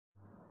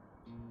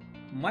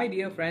My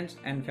dear friends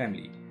and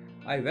family,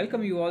 I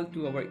welcome you all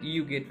to our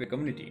EUGateway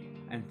community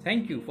and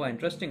thank you for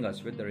entrusting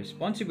us with the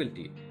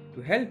responsibility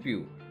to help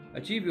you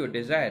achieve your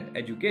desired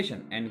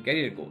education and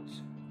career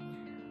goals.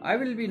 I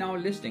will be now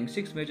listing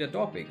 6 major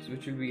topics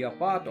which will be a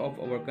part of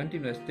our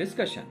continuous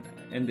discussion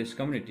in this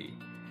community.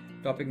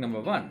 Topic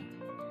number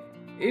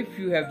 1. If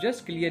you have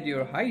just cleared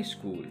your high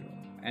school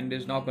and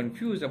is now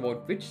confused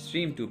about which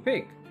stream to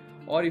pick,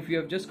 or if you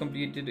have just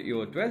completed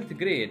your 12th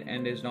grade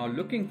and is now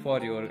looking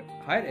for your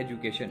higher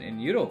education in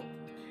Europe,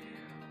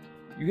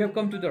 you have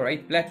come to the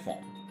right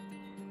platform.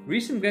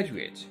 Recent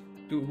graduates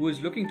who is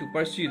looking to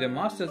pursue their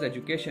master's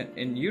education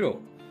in Europe,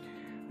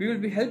 we will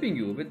be helping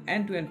you with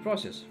end-to-end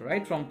process,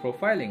 right from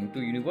profiling to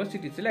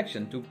university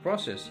selection to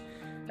process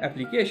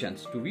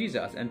applications to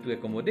visas and to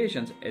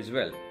accommodations as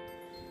well.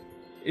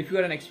 If you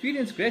are an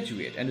experienced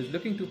graduate and is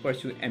looking to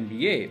pursue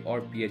MBA or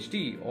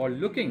PhD or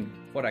looking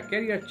for a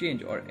career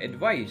change or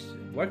advice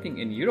working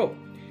in Europe,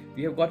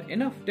 we have got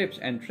enough tips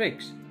and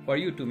tricks for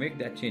you to make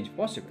that change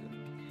possible.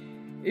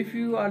 If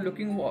you are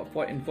looking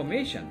for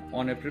information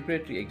on a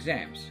preparatory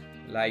exams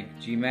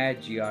like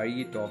GMAT,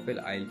 GRE,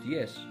 TOEFL,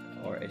 IELTS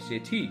or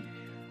SAT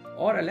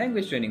or a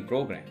language training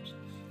programs,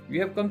 we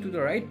have come to the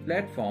right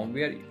platform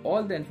where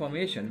all the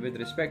information with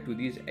respect to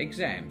these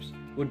exams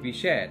would be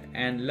shared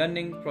and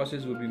learning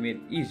process would be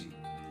made easy.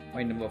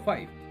 Point number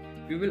 5.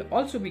 We will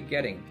also be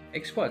getting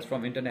experts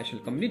from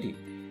international community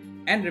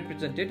and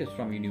representatives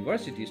from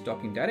universities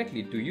talking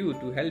directly to you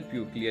to help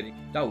you clear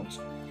doubts.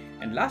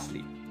 And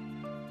lastly,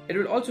 it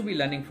will also be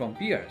learning from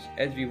peers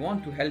as we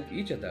want to help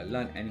each other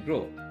learn and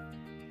grow.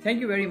 Thank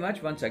you very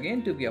much once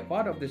again to be a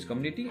part of this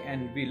community,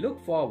 and we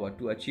look forward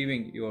to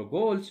achieving your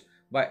goals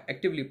by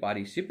actively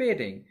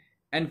participating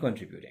and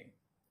contributing.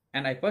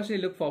 And I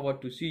personally look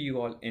forward to see you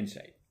all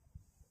inside.